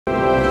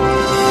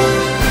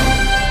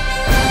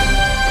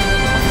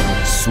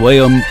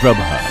Swayam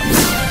Prabha.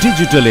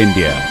 Digital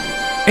India.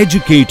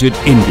 Educated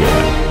India.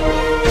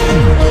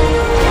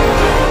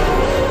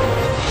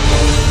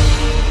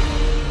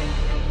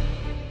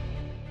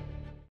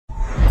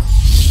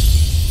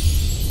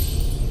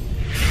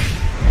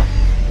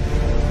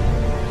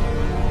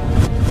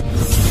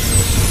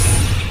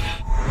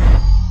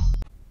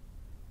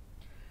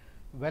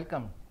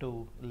 Welcome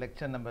to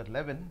lecture number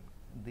 11,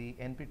 the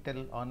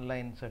NPTEL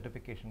online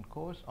certification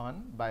course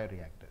on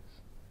bioreactors.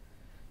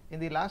 In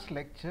the last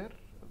lecture,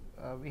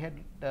 we had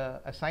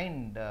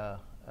assigned a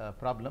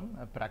problem,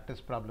 a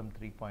practice problem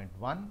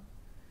 3.1.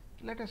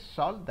 Let us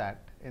solve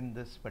that in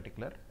this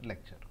particular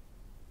lecture.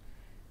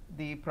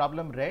 The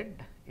problem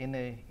read, in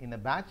a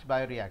batch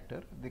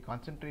bioreactor, the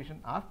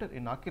concentration after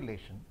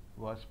inoculation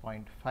was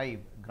 0.5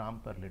 gram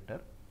per liter.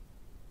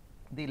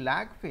 The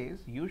lag phase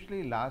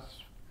usually lasts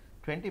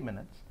 20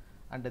 minutes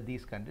under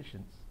these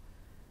conditions.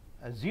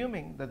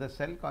 Assuming that the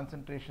cell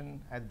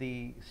concentration at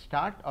the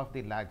start of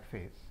the lag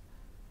phase,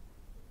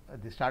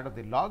 the start of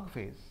the log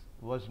phase,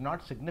 was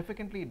not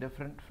significantly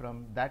different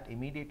from that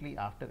immediately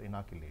after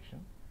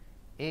inoculation,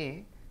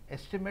 A,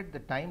 estimate the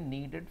time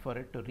needed for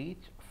it to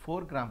reach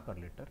 4 gram per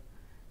liter.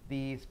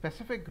 The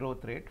specific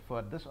growth rate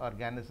for this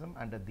organism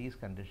under these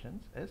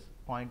conditions is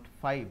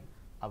 0.5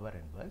 hour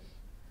inverse.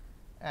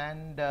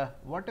 And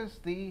what is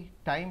the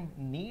time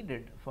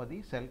needed for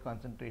the cell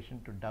concentration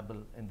to double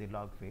in the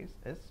log phase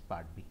is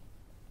part B.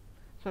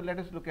 So let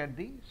us look at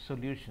the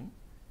solution.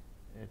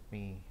 Let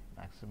me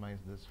maximize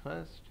this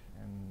first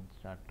and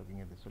start looking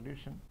at the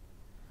solution.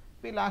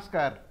 We'll ask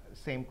our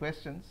same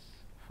questions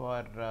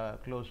for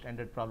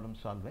closed-ended problem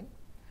solving.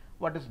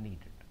 What is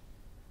needed?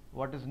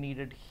 What is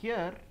needed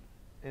here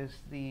is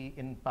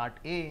in part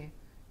A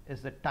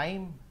is the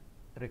time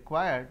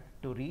required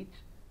to reach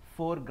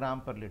 4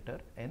 gram per liter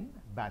in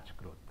batch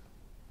growth.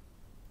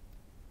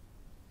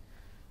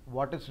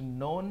 What is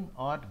known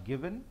or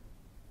given?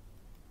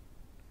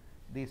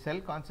 The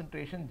cell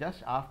concentration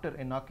just after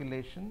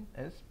inoculation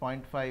is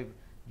 0.5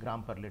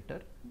 gram per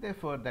liter.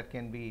 Therefore, that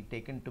can be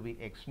taken to be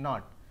x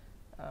naught.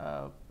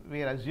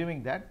 We are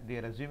assuming that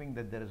there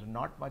is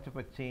not much of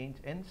a change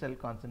in cell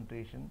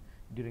concentration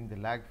during the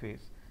lag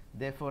phase.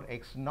 Therefore,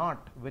 x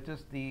naught, which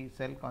is the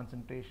cell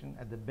concentration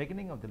at the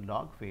beginning of the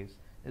log phase,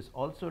 is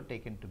also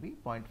taken to be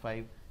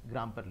 0.5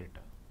 gram per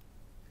liter.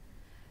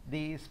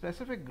 The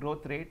specific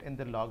growth rate in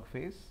the log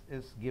phase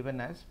is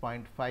given as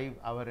 0.5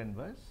 hour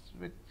inverse,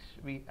 which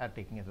we are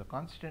taking as a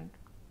constant.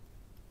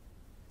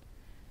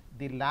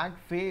 The lag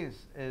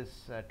phase is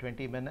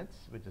 20 minutes,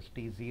 which is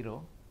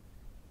T0,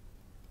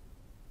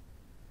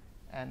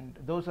 and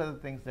those are the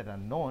things that are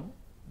known.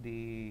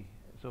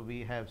 So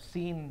we have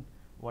seen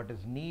what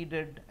is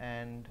needed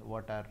and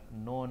what are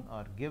known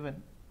or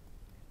given.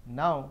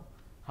 Now,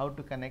 how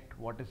to connect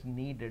what is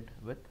needed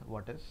with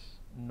what is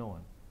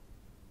known.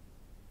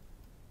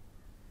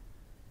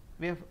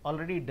 We have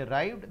already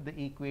derived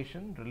the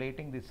equation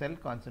relating the cell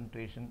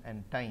concentration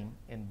and time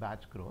in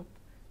batch growth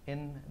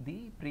in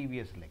the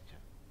previous lecture.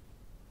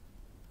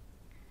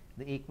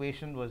 The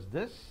equation was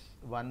this: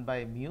 1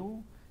 by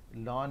mu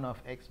ln of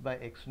x by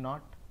x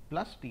naught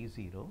plus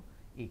T0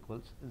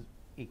 equals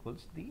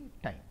the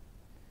time.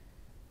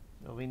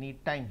 So we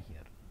need time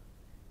here.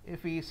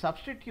 If we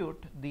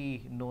substitute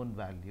the known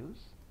values,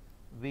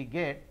 we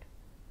get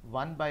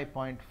 1 by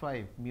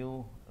 0.5,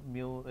 mu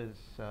is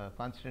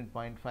constant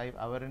 0.5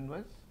 hour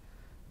inverse,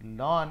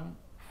 ln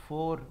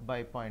 4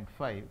 by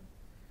 0.5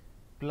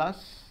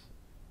 plus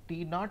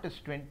T naught is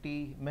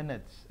 20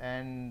 minutes,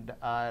 and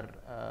our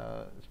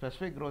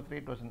specific growth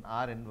rate was an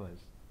R inverse.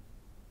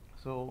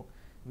 So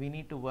we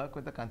need to work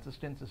with a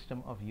consistent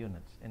system of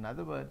units. In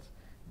other words,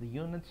 the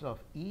units of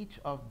each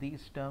of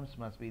these terms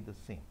must be the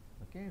same.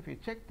 Okay, if you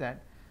check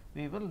that,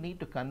 we will need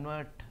to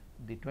convert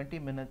the 20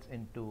 minutes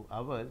into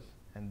hours,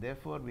 and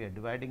therefore we are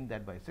dividing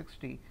that by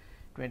 60.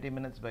 20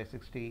 minutes by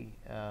 60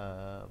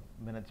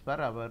 minutes per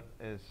hour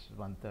is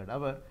 1/3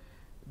 hour.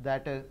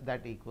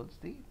 That equals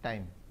the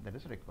time that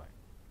is required.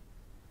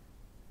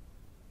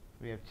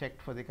 We have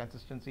checked for the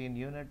consistency in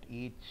unit,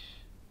 each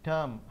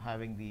term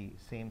having the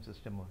same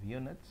system of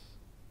units,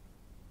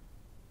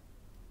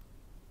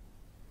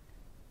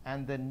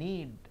 and the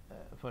need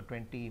for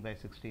 20 by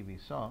 60 we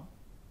saw.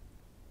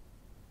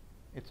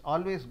 It's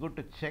always good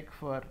to check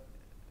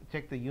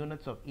the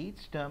units of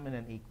each term in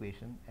an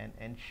equation and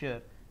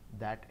ensure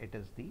that it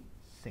is the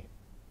same.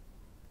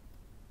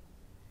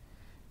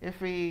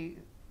 If we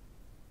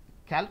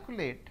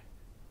calculate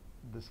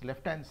this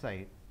left hand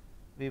side,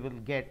 we will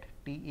get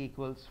T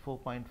equals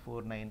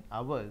 4.49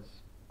 hours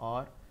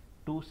or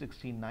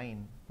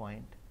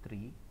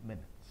 269.3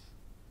 minutes.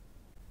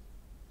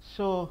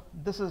 So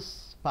this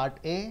is part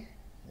A,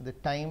 the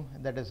time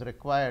that is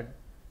required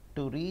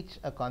to reach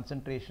a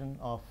concentration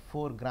of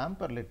 4 gram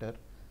per liter,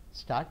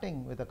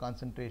 starting with a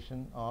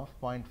concentration of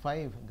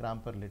 0.5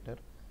 gram per liter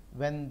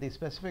when the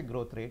specific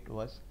growth rate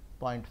was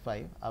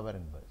 0.5 hour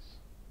inverse.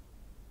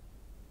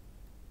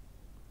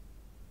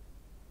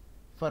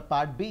 For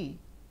part B,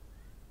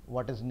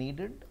 what is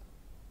needed?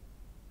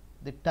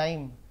 The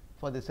time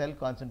for the cell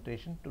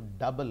concentration to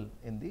double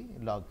in the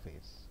log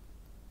phase.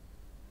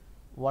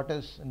 What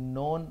is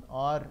known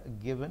or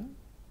given,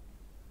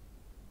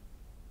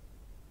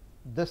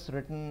 this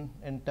written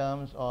in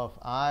terms of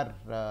our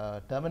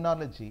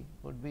terminology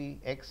would be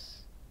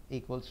x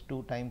equals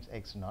 2 times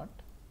x naught.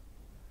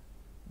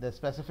 The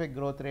specific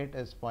growth rate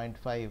is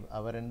 0.5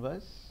 our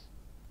inverse,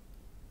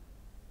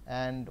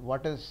 and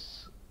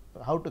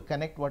how to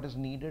connect what is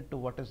needed to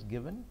what is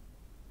given.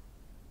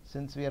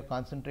 Since we are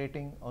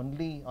concentrating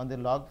only on the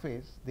log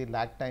phase, the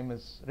lag time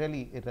is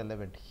really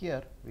irrelevant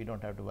here. We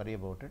don't have to worry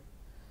about it.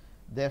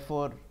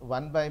 Therefore,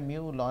 1 by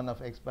mu ln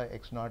of x by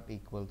x naught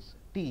equals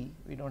t.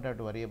 We don't have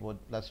to worry about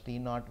plus t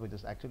naught, which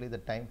is actually the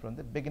time from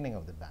the beginning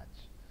of the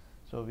batch.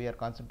 So we are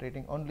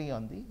concentrating only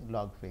on the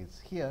log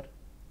phase here.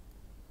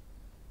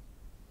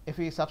 If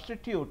we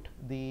substitute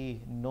the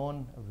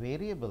known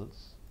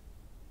variables,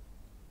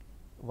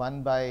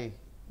 1 by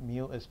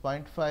mu is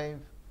 0.5,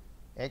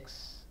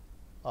 x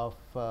of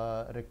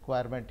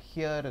requirement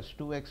here is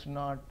 2x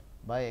naught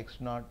by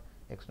x naught,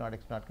 x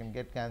naught can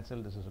get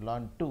cancelled, this is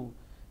ln 2,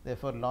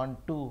 therefore ln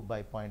 2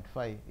 by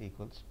 0.5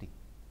 equals t.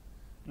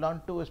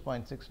 Ln 2 is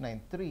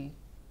 0.693,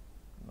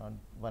 ln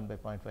 1 by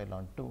 0.5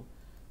 ln 2,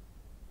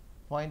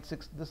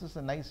 0.6, this is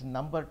a nice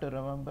number to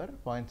remember,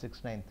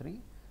 0.693.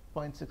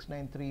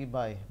 0.693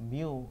 by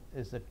mu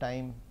is the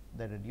time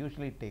that it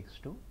usually takes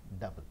to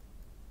double.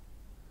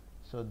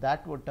 So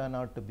that would turn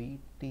out to be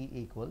t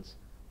equals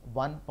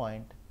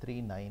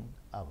 1.39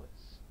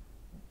 hours.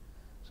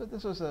 So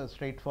this was a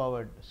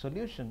straightforward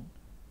solution.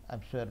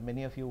 I'm sure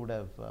many of you would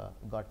have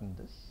gotten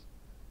this,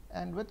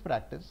 and with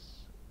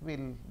practice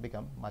we'll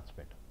become much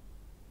better.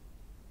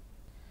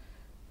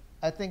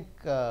 I think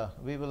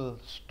we will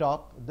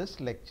stop this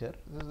lecture.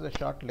 This is a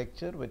short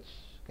lecture which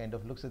kind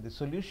of looks at the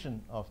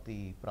solution of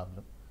the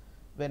problem.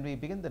 When we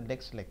begin the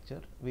next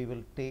lecture, we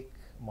will take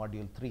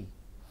module 3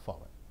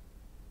 forward.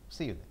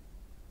 See you then.